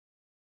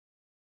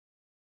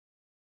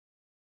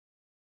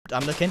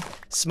I'm looking.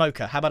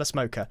 Smoker. How about a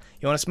smoker?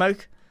 You want to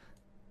smoke?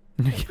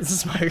 It's a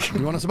smoke.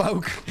 You want to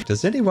smoke?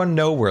 Does anyone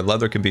know where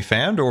leather can be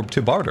found or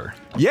to barter?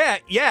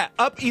 Yeah,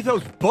 up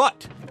Etho's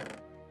butt.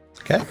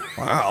 Okay.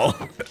 Wow.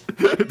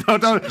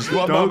 Don't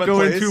moment,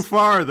 go in please. too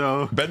far,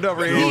 though. Bend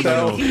over,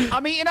 Etho.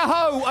 I'm eating a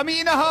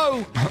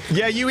hoe.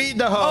 Yeah, you eating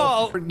the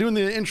hoe. We're doing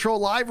the intro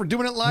live. We're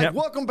doing it live. Yep.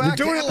 Welcome back.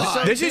 We're doing it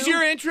live. This is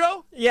your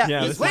intro? Yeah.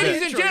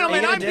 Ladies and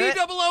gentlemen, I'm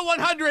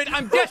B000100.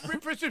 I'm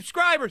desperate for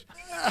subscribers.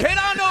 Head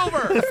on over.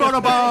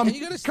 Photobomb. Are you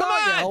going to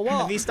start on. now or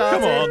what? Have you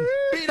started?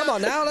 Come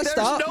on now, let's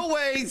There's start. no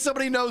way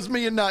somebody knows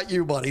me and not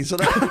you, buddy. So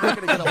that's not going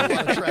to get a whole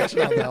lot of traction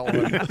on that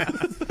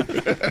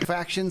one.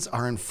 Factions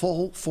are in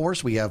full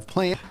force. We have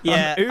plans.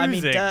 Yeah, I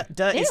mean, oozing.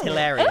 dirt is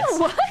hilarious. Oh,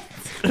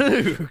 what?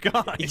 Ooh,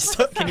 God. Can you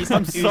stop I'm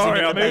oozing sorry,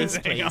 in I'm the base,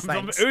 oozing. please? I'm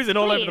Thanks. oozing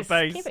all over the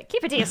Please, face.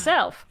 keep it to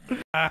yourself.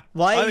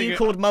 Why I are you think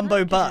called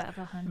Mumbo Butt?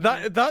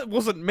 That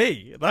wasn't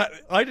me.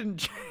 I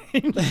didn't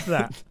change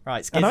that.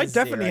 Right, And I Skiz is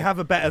definitely 0. have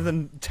a better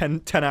than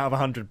 10 out of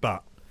 100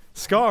 butt.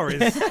 Scar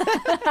has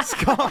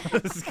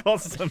got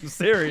some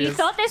serious. You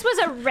thought this was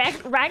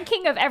a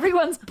ranking of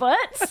everyone's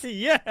butts?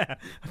 Yeah.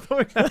 I thought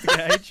we had to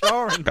get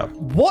HR involved.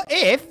 What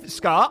if,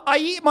 Scar, I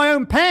eat my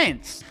own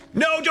pants?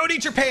 No, don't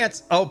eat your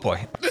pants. Oh,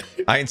 boy.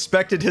 I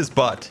inspected his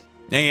butt.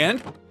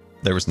 And?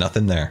 There was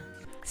nothing there.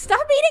 Stop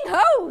eating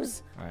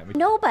hoes!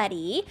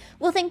 Nobody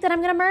will think that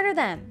I'm gonna murder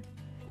them.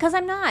 Because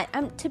I'm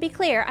not. To be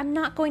clear, I'm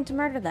not going to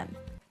murder them.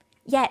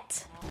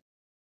 Yet.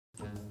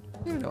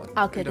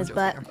 I'll kick his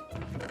butt.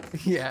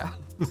 Yeah.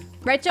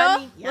 Right,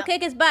 Joel? We'll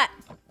kick his butt.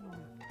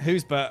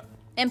 Whose butt?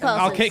 Impulses.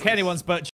 I'll kick anyone's butt.